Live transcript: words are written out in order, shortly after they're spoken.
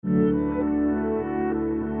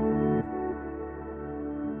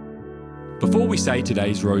Before we say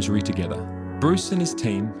today's rosary together, Bruce and his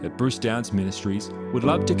team at Bruce Downs Ministries would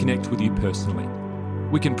love to connect with you personally.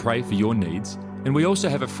 We can pray for your needs, and we also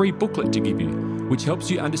have a free booklet to give you, which helps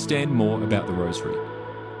you understand more about the rosary.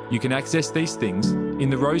 You can access these things in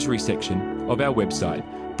the rosary section of our website,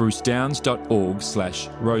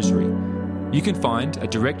 brucedowns.org/rosary. You can find a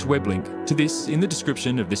direct web link to this in the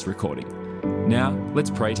description of this recording. Now, let's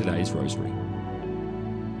pray today's rosary.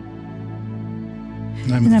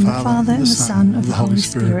 In the name of the Father, and the Son, and of the Holy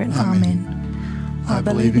Spirit. Amen. I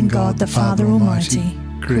believe in God, the Father Almighty,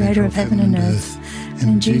 creator of heaven and earth, and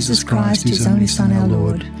in Jesus Christ, his only Son, our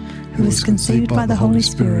Lord, who was conceived by the Holy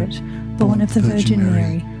Spirit, born of the Virgin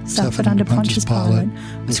Mary, suffered under Pontius Pilate,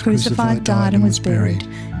 was crucified, died, and was buried.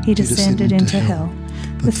 He descended into hell.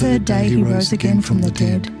 The third day he rose again from the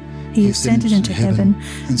dead. He ascended into heaven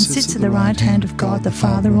and sits at the right hand of God, the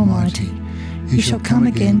Father Almighty. He shall come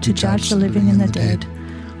again to judge the living and the dead.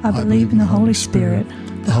 I believe in the Holy Spirit,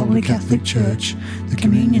 the Holy Catholic Church, the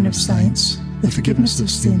communion of saints, the forgiveness of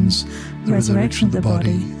sins, the resurrection of the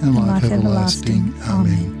body, and life everlasting.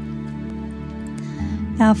 Amen.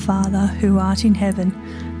 Our Father, who art in heaven,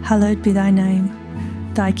 hallowed be thy name.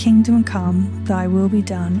 Thy kingdom come, thy will be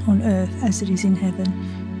done on earth as it is in heaven.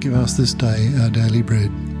 Give us this day our daily bread,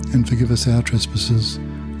 and forgive us our trespasses,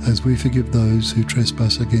 as we forgive those who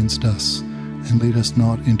trespass against us. And lead us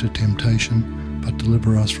not into temptation, but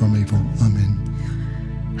deliver us from evil. Amen.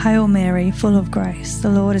 Hail Mary, full of grace,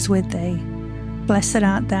 the Lord is with thee. Blessed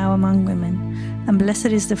art thou among women, and blessed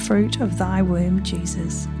is the fruit of thy womb,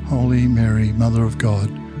 Jesus. Holy Mary, Mother of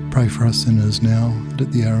God, pray for us sinners now and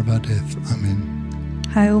at the hour of our death. Amen.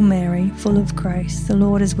 Hail Mary, full of grace, the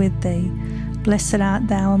Lord is with thee. Blessed art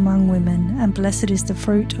thou among women, and blessed is the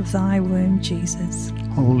fruit of thy womb, Jesus.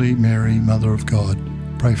 Holy Mary, Mother of God,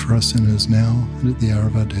 pray for us sinners now and at the hour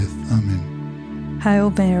of our death. Amen.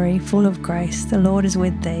 Hail Mary, full of grace, the Lord is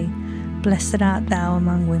with thee. Blessed art thou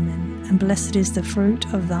among women, and blessed is the fruit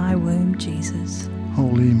of thy womb, Jesus.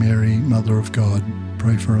 Holy Mary, Mother of God,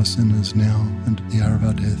 pray for us sinners now and at the hour of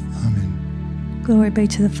our death. Amen. Glory be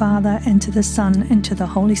to the Father, and to the Son, and to the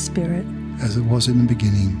Holy Spirit. As it was in the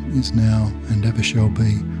beginning, is now, and ever shall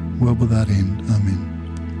be, world without end.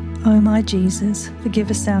 Amen. O my Jesus,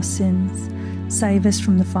 forgive us our sins. Save us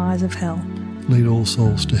from the fires of hell. Lead all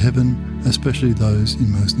souls to heaven, especially those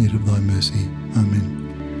in most need of thy mercy.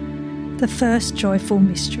 Amen. The first joyful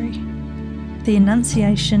mystery, the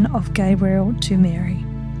Annunciation of Gabriel to Mary.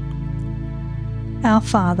 Our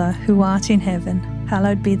Father, who art in heaven,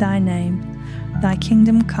 hallowed be thy name. Thy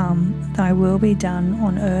kingdom come, thy will be done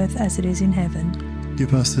on earth as it is in heaven.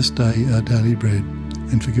 Give us this day our daily bread,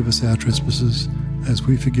 and forgive us our trespasses, as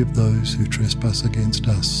we forgive those who trespass against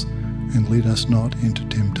us. And lead us not into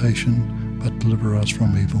temptation, but deliver us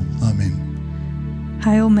from evil. Amen.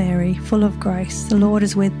 Hail Mary, full of grace, the Lord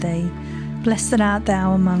is with thee. Blessed art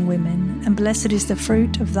thou among women, and blessed is the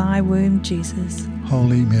fruit of thy womb, Jesus.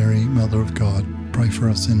 Holy Mary, Mother of God, pray for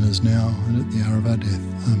us sinners now and at the hour of our death.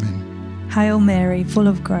 Amen. Hail Mary, full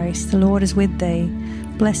of grace, the Lord is with thee.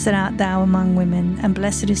 Blessed art thou among women, and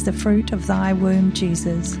blessed is the fruit of thy womb,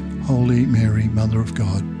 Jesus. Holy Mary, Mother of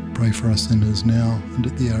God, pray for us sinners now and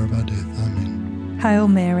at the hour of our death. Amen. Hail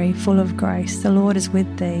Mary, full of grace, the Lord is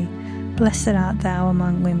with thee. Blessed art thou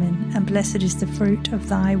among women, and blessed is the fruit of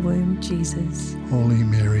thy womb, Jesus. Holy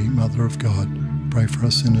Mary, Mother of God, pray for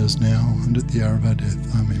us sinners now and at the hour of our death.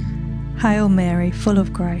 Amen. Hail Mary, full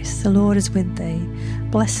of grace, the Lord is with thee.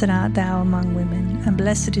 Blessed art thou among women, and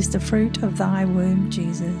blessed is the fruit of thy womb,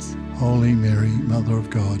 Jesus. Holy Mary, Mother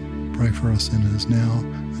of God, pray for us sinners now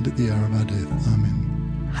and at the hour of our death.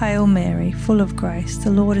 Amen. Hail Mary, full of grace,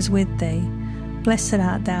 the Lord is with thee. Blessed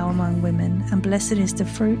art thou among women, and blessed is the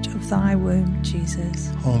fruit of thy womb, Jesus.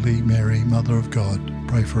 Holy Mary, Mother of God,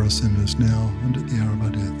 pray for us sinners now and at the hour of our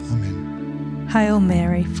death. Amen. Hail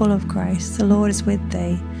Mary, full of grace, the Lord is with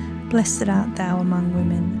thee. Blessed art thou among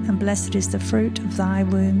women, and blessed is the fruit of thy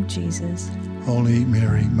womb, Jesus. Holy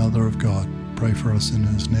Mary, Mother of God, pray for us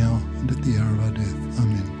sinners now and at the hour of our death.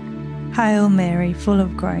 Amen. Hail Mary, full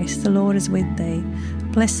of grace, the Lord is with thee.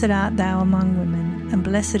 Blessed art thou among women, and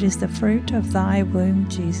blessed is the fruit of thy womb,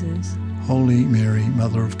 Jesus. Holy Mary,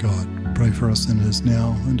 Mother of God, pray for us sinners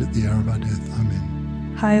now and at the hour of our death.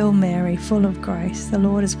 Amen. Hail Mary, full of grace, the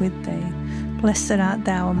Lord is with thee. Blessed art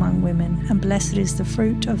thou among women, and blessed is the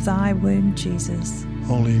fruit of thy womb, Jesus.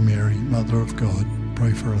 Holy Mary, Mother of God,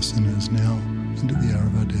 pray for us sinners now and at the hour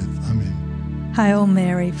of our death. Amen. Hail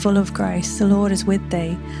Mary, full of grace, the Lord is with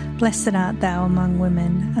thee. Blessed art thou among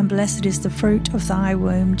women, and blessed is the fruit of thy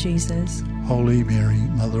womb, Jesus. Holy Mary,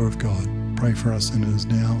 Mother of God, pray for us sinners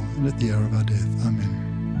now and at the hour of our death.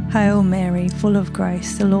 Amen. Hail Mary, full of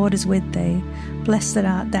grace, the Lord is with thee. Blessed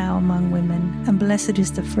art thou among women, and blessed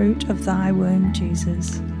is the fruit of thy womb,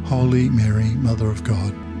 Jesus. Holy Mary, Mother of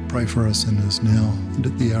God, pray for us sinners now and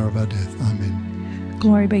at the hour of our death. Amen.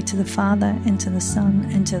 Glory be to the Father, and to the Son,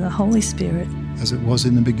 and to the Holy Spirit. As it was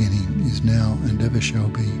in the beginning, is now, and ever shall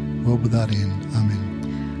be, world without end.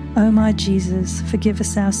 Amen. O my Jesus, forgive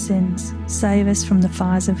us our sins, save us from the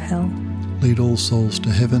fires of hell. Lead all souls to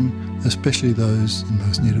heaven, especially those in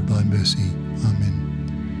most need of thy mercy.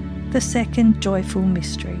 Amen. The second joyful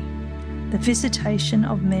mystery, the visitation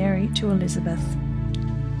of Mary to Elizabeth.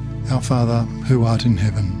 Our Father, who art in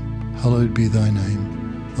heaven, hallowed be thy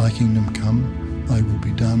name. Thy kingdom come, thy will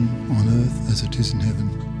be done on earth as it is in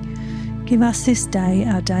heaven. Give us this day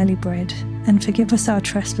our daily bread, and forgive us our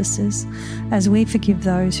trespasses, as we forgive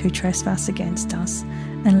those who trespass against us.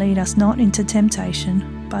 And lead us not into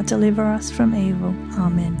temptation, but deliver us from evil.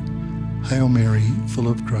 Amen. Hail Mary, full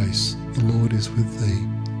of grace, the Lord is with thee.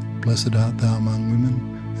 Blessed art thou among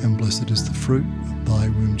women, and blessed is the fruit of thy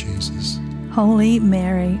womb, Jesus. Holy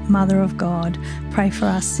Mary, Mother of God, pray for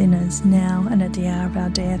us sinners, now and at the hour of our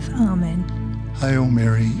death. Amen. Hail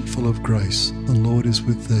Mary, full of grace, the Lord is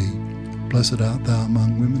with thee. Blessed art thou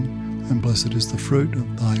among women, and blessed is the fruit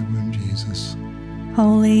of thy womb, Jesus.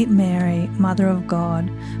 Holy Mary, Mother of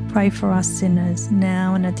God, pray for us sinners,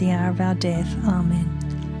 now and at the hour of our death. Amen.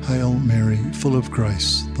 Hail Mary, full of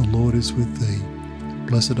grace, the Lord is with thee.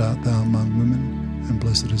 Blessed art thou among women, and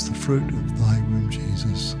blessed is the fruit of thy womb,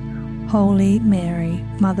 Jesus. Holy Mary,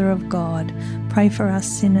 Mother of God, pray for us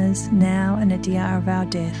sinners, now and at the hour of our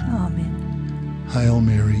death. Amen. Hail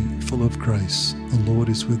Mary, full of grace, the Lord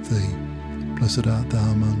is with thee. Blessed art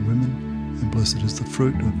thou among women, and blessed is the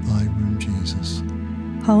fruit of thy womb, Jesus.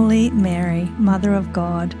 Holy Mary, Mother of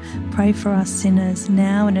God, pray for us sinners,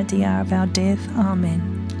 now and at the hour of our death. Amen.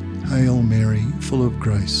 Hail Mary, full of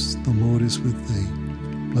grace, the Lord is with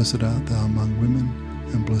thee. Blessed art thou among women,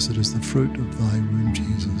 and blessed is the fruit of thy womb,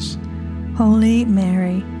 Jesus. Holy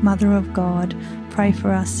Mary, Mother of God, pray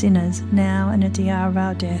for us sinners, now and at the hour of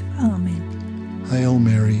our death. Amen. Hail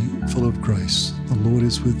Mary, full of grace, the Lord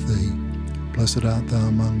is with thee. Blessed art thou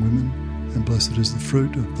among women, and blessed is the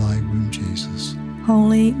fruit of thy womb, Jesus.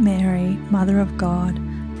 Holy Mary, Mother of God,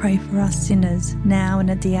 pray for us sinners, now and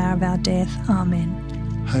at the hour of our death. Amen.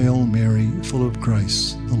 Hail Mary, full of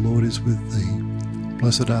grace, the Lord is with thee.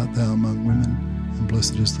 Blessed art thou among women, and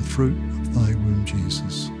blessed is the fruit of thy womb,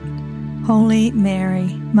 Jesus. Holy Mary,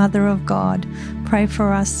 Mother of God, pray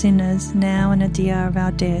for us sinners, now and at the hour of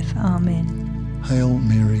our death. Amen. Hail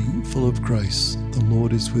Mary, full of grace, the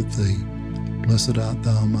Lord is with thee. Blessed art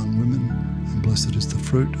thou among women, and blessed is the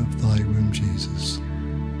fruit of thy womb, Jesus.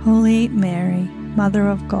 Holy Mary, Mother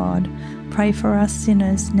of God, pray for us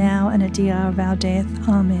sinners, now and at the hour of our death.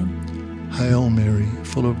 Amen. Hail Mary,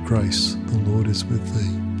 full of grace, the Lord is with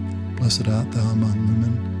thee. Blessed art thou among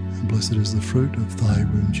women, and blessed is the fruit of thy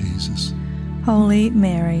womb, Jesus. Holy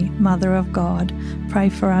Mary, Mother of God, pray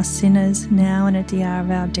for us sinners, now and at the hour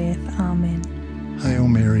of our death. Amen. Hail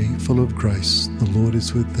Mary, full of grace, the Lord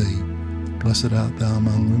is with thee. Blessed art thou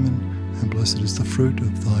among women, and blessed is the fruit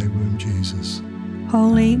of thy womb, Jesus.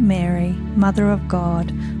 Holy Mary, Mother of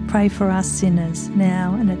God, pray for us sinners,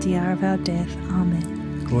 now and at the hour of our death.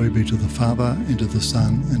 Amen. Glory be to the Father, and to the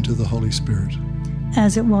Son, and to the Holy Spirit.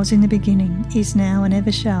 As it was in the beginning, is now, and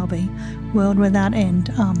ever shall be, world without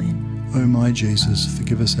end. Amen. O my Jesus,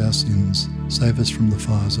 forgive us our sins, save us from the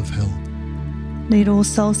fires of hell. Lead all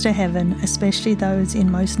souls to heaven, especially those in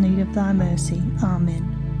most need of thy mercy. Amen.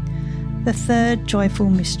 The third joyful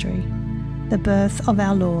mystery, the birth of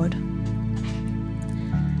our Lord.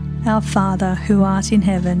 Our Father, who art in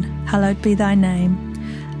heaven, hallowed be thy name.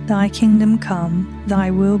 Thy kingdom come,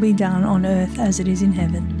 thy will be done on earth as it is in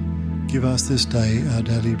heaven. Give us this day our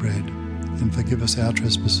daily bread, and forgive us our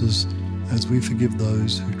trespasses, as we forgive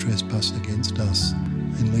those who trespass against us.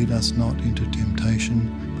 And lead us not into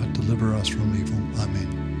temptation, but deliver us from evil.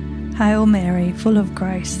 Amen. Hail Mary, full of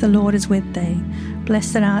grace, the Lord is with thee.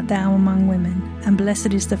 Blessed art thou among women, and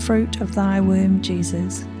blessed is the fruit of thy womb,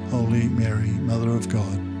 Jesus. Holy Mary, Mother of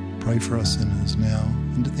God, pray for us sinners now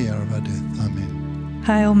and at the hour of our death. Amen.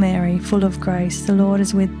 Hail Mary, full of grace, the Lord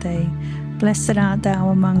is with thee. Blessed art thou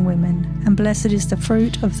among women, and blessed is the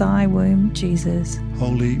fruit of thy womb, Jesus.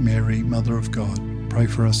 Holy Mary, Mother of God, pray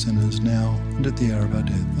for us sinners now and at the hour of our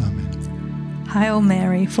death. Amen. Hail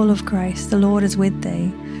Mary, full of grace, the Lord is with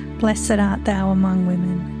thee. Blessed art thou among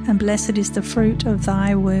women, and blessed is the fruit of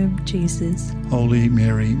thy womb, Jesus. Holy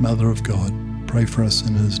Mary, Mother of God, pray for us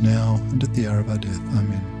sinners now and at the hour of our death.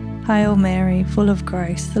 Amen. Hail Mary, full of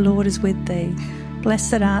grace, the Lord is with thee.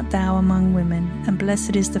 Blessed art thou among women, and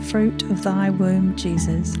blessed is the fruit of thy womb,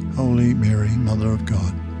 Jesus. Holy Mary, Mother of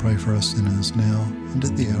God, pray for us sinners now and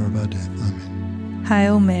at the hour of our death. Amen.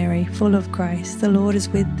 Hail Mary, full of grace, the Lord is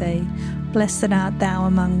with thee. Blessed art thou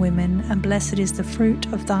among women, and blessed is the fruit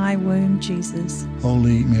of thy womb, Jesus.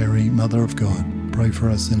 Holy Mary, Mother of God, pray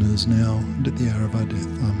for us sinners now and at the hour of our death.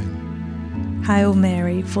 Amen. Hail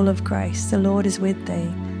Mary, full of grace, the Lord is with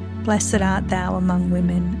thee. Blessed art thou among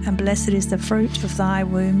women, and blessed is the fruit of thy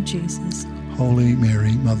womb, Jesus. Holy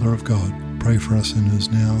Mary, Mother of God, pray for us sinners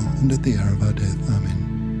now and at the hour of our death.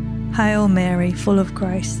 Amen. Hail Mary, full of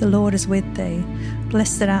grace, the Lord is with thee.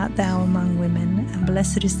 Blessed art thou among women, and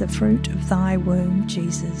blessed is the fruit of thy womb,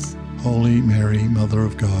 Jesus. Holy Mary, Mother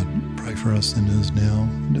of God, pray for us sinners now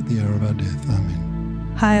and at the hour of our death.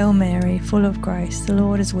 Amen. Hail Mary, full of grace, the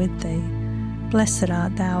Lord is with thee. Blessed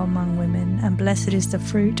art thou among women, and blessed is the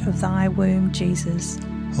fruit of thy womb, Jesus.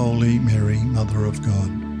 Holy Mary, Mother of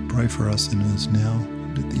God, pray for us sinners now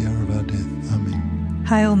and at the hour of our death. Amen.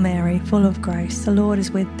 Hail Mary, full of grace, the Lord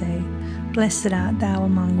is with thee. Blessed art thou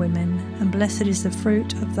among women, and blessed is the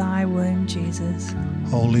fruit of thy womb, Jesus.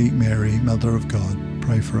 Holy Mary, Mother of God,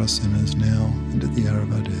 pray for us sinners now and at the hour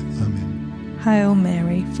of our death. Amen. Hail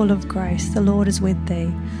Mary, full of grace, the Lord is with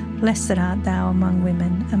thee. Blessed art thou among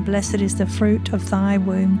women, and blessed is the fruit of thy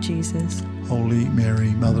womb, Jesus. Holy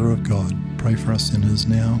Mary, Mother of God, pray for us sinners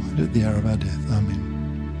now and at the hour of our death.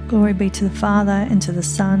 Amen. Glory be to the Father, and to the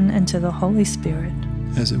Son, and to the Holy Spirit.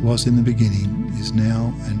 As it was in the beginning, is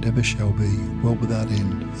now, and ever shall be, world without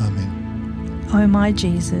end. Amen. O my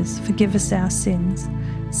Jesus, forgive us our sins,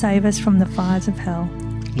 save us from the fires of hell.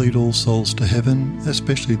 Lead all souls to heaven,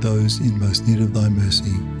 especially those in most need of thy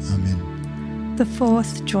mercy. Amen. The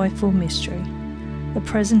fourth joyful mystery, the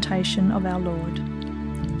presentation of our Lord.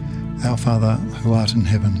 Our Father, who art in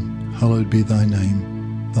heaven, hallowed be thy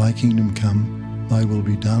name. Thy kingdom come, thy will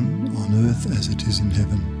be done, on earth as it is in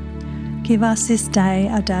heaven. Give us this day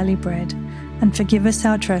our daily bread, and forgive us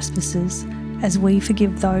our trespasses, as we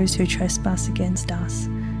forgive those who trespass against us.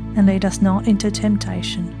 And lead us not into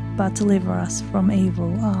temptation, but deliver us from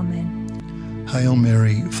evil. Amen. Hail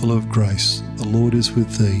Mary, full of grace, the Lord is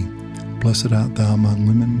with thee. Blessed art thou among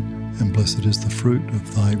women, and blessed is the fruit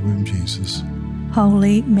of thy womb, Jesus.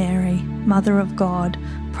 Holy Mary, Mother of God,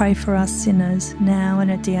 pray for us sinners, now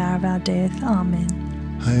and at the hour of our death. Amen.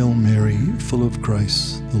 Hail Mary, full of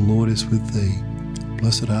grace, the Lord is with thee.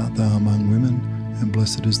 Blessed art thou among women, and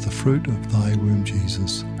blessed is the fruit of thy womb,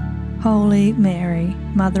 Jesus. Holy Mary,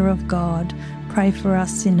 Mother of God, pray for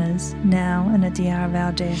us sinners, now and at the hour of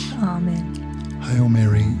our death. Amen. Hail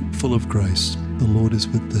Mary, full of grace, the Lord is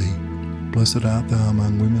with thee. Blessed art thou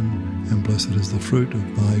among women, and blessed is the fruit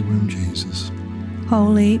of thy womb, Jesus.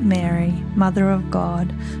 Holy Mary, Mother of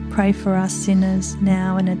God, pray for us sinners,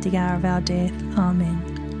 now and at the hour of our death.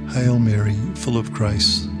 Amen. Hail Mary, full of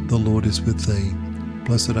grace, the Lord is with thee.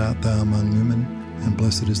 Blessed art thou among women, and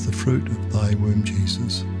blessed is the fruit of thy womb,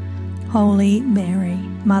 Jesus. Holy Mary,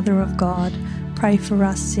 Mother of God, pray for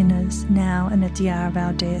us sinners, now and at the hour of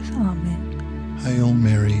our death. Amen. Hail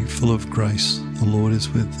Mary, full of grace, the Lord is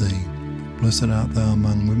with thee. Blessed art thou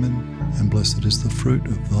among women, and blessed is the fruit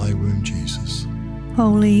of thy womb, Jesus.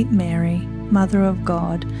 Holy Mary, Mother of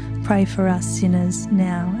God, pray for us sinners,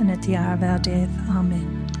 now and at the hour of our death.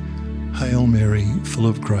 Amen. Hail Mary, full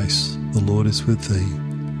of grace, the Lord is with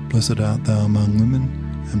thee. Blessed art thou among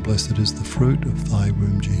women, and blessed is the fruit of thy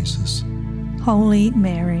womb, Jesus. Holy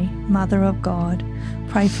Mary, Mother of God,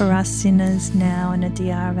 pray for us sinners, now and at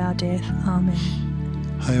the hour of our death. Amen.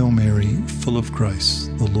 Hail Mary, full of grace,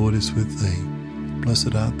 the Lord is with thee.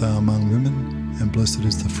 Blessed art thou among women, and blessed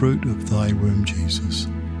is the fruit of thy womb, Jesus.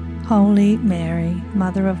 Holy Mary,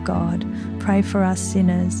 Mother of God, pray for us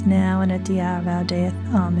sinners, now and at the hour of our death.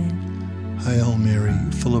 Amen. Hail Mary,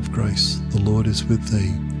 full of grace, the Lord is with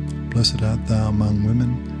thee. Blessed art thou among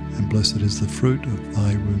women, and blessed is the fruit of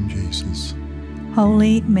thy womb, Jesus.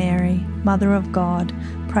 Holy Mary, Mother of God,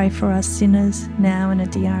 pray for us sinners, now and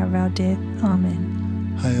at the hour of our death.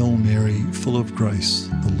 Amen. Hail Mary, full of grace,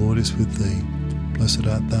 the Lord is with thee. Blessed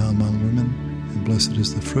art thou among women, and blessed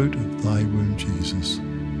is the fruit of thy womb, Jesus.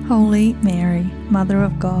 Holy Mary, Mother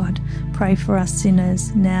of God, pray for us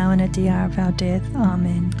sinners, now and at the hour of our death.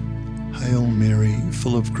 Amen. Hail Mary,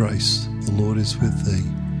 full of grace, the Lord is with thee.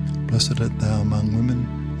 Blessed art thou among women,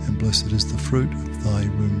 and blessed is the fruit of thy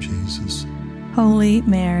womb, Jesus. Holy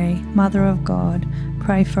Mary, Mother of God,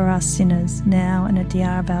 pray for us sinners, now and at the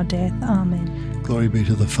hour of our death. Amen. Glory be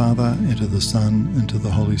to the Father, and to the Son, and to the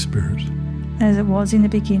Holy Spirit. As it was in the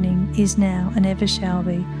beginning, is now, and ever shall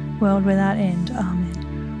be, world without end.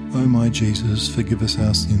 Amen. O my Jesus, forgive us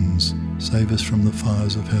our sins, save us from the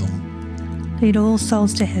fires of hell. Lead all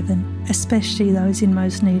souls to heaven, especially those in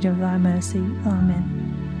most need of thy mercy.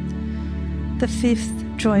 Amen. The fifth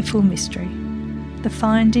joyful mystery, the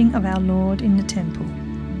finding of our Lord in the temple.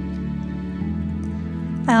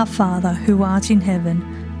 Our Father, who art in heaven,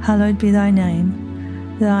 hallowed be thy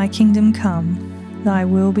name. Thy kingdom come, thy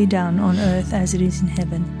will be done on earth as it is in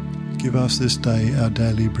heaven. Give us this day our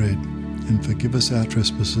daily bread, and forgive us our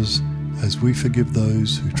trespasses, as we forgive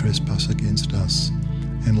those who trespass against us.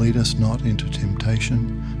 And lead us not into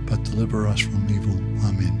temptation, but deliver us from evil.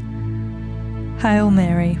 Amen. Hail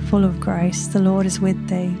Mary, full of grace, the Lord is with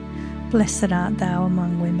thee. Blessed art thou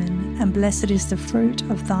among women, and blessed is the fruit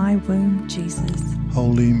of thy womb, Jesus.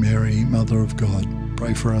 Holy Mary, Mother of God,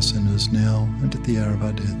 pray for us sinners now and at the hour of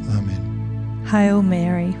our death. Amen. Hail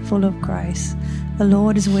Mary, full of grace, the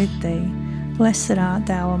Lord is with thee. Blessed art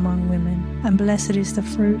thou among women, and blessed is the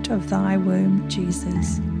fruit of thy womb,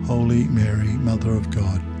 Jesus. Holy Mary, Mother of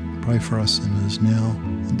God, pray for us sinners now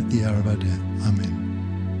and at the hour of our death.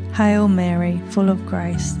 Amen. Hail Mary, full of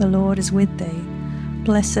grace, the Lord is with thee.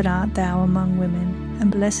 Blessed art thou among women,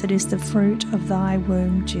 and blessed is the fruit of thy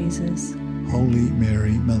womb, Jesus. Holy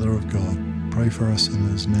Mary, Mother of God, pray for us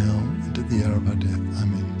sinners now and at the hour of our death.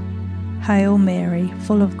 Amen. Hail Mary,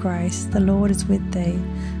 full of grace, the Lord is with thee.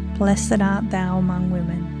 Blessed art thou among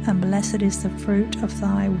women, and blessed is the fruit of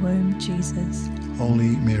thy womb, Jesus.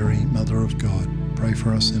 Holy Mary, Mother of God, pray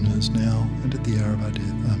for us sinners now and at the hour of our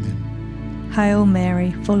death. Amen. Hail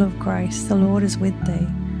Mary, full of grace, the Lord is with thee.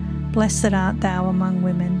 Blessed art thou among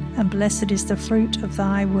women, and blessed is the fruit of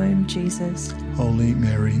thy womb, Jesus. Holy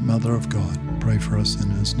Mary, Mother of God, pray for us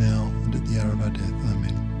sinners now and at the hour of our death.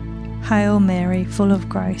 Amen. Hail Mary, full of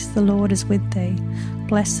grace, the Lord is with thee.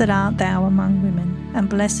 Blessed art thou among women, and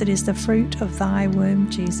blessed is the fruit of thy womb,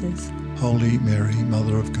 Jesus. Holy Mary,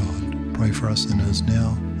 Mother of God, pray for us sinners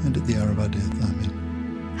now and at the hour of our death.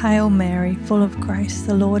 Amen. Hail Mary, full of grace,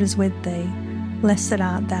 the Lord is with thee. Blessed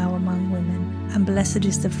art thou among women, and blessed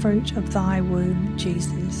is the fruit of thy womb,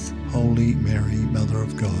 Jesus. Holy Mary, Mother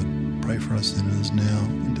of God, pray for us sinners now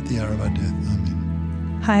and at the hour of our death.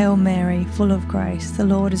 Amen. Hail Mary, full of grace, the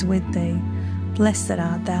Lord is with thee. Blessed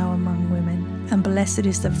art thou among women, and blessed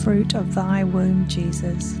is the fruit of thy womb,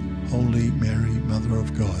 Jesus. Holy Mary, Mother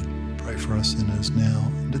of God, pray for us sinners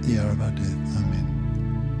now and at the hour of our death.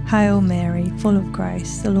 Amen. Hail Mary, full of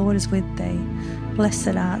grace, the Lord is with thee.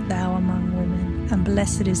 Blessed art thou among women, and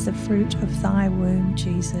blessed is the fruit of thy womb,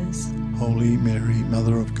 Jesus. Holy Mary,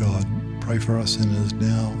 Mother of God, pray for us sinners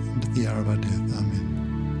now and at the hour of our death. Amen.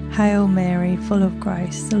 Hail Mary, full of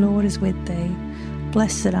grace, the Lord is with thee.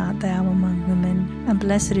 Blessed art thou among women, and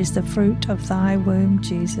blessed is the fruit of thy womb,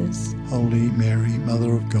 Jesus. Holy Mary,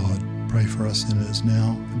 Mother of God, pray for us sinners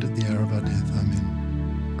now and at the hour of our death.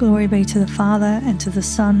 Amen. Glory be to the Father, and to the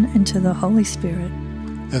Son, and to the Holy Spirit.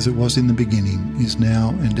 As it was in the beginning, is now,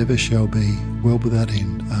 and ever shall be, world without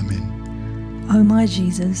end. Amen. O my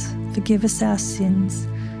Jesus, forgive us our sins,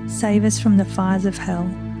 save us from the fires of hell.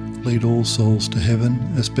 Lead all souls to heaven,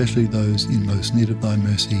 especially those in most need of thy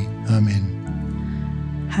mercy. Amen.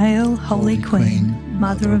 Hail, Holy Queen,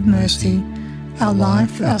 Mother of Mercy, our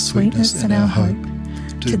life, our sweetness, and our hope.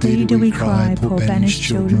 To thee do we cry, poor banished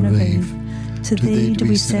children of Eve. To thee do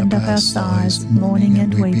we send up our sighs, mourning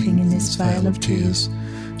and weeping in this vale of tears.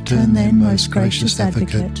 Turn then, most gracious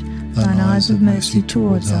Advocate, thine eyes of mercy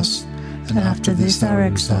towards us, and after this our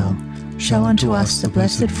exile, show unto us the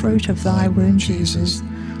blessed fruit of thy womb, Jesus.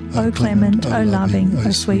 O clement, O loving,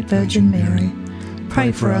 O sweet Virgin Mary,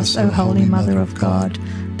 pray for us, O Holy Mother of God,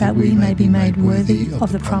 that we may be made worthy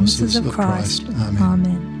of the promises of Christ.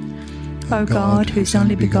 Amen. O God, whose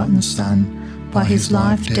only begotten Son, by his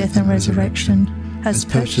life, death, and resurrection, has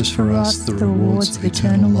purchased for us the rewards of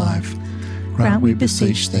eternal life, grant, we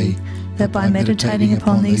beseech thee, that by meditating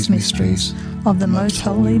upon these mysteries of the most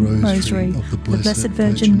holy Rosary of the Blessed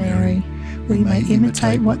Virgin Mary, we may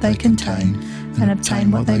imitate what they contain and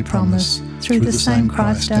obtain what they promise, through the same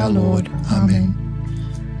Christ our Lord. Amen.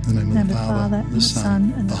 In the name of the Father, and the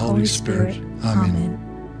Son, and the Holy Spirit. Amen.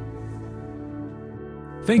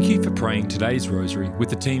 Thank you for praying today's Rosary with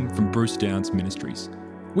the team from Bruce Downs Ministries.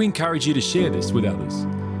 We encourage you to share this with others.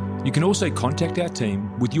 You can also contact our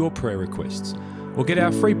team with your prayer requests, or get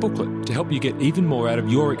our free booklet to help you get even more out of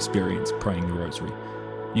your experience praying the Rosary.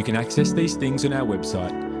 You can access these things on our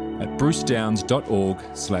website at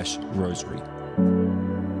brucedowns.org/rosary.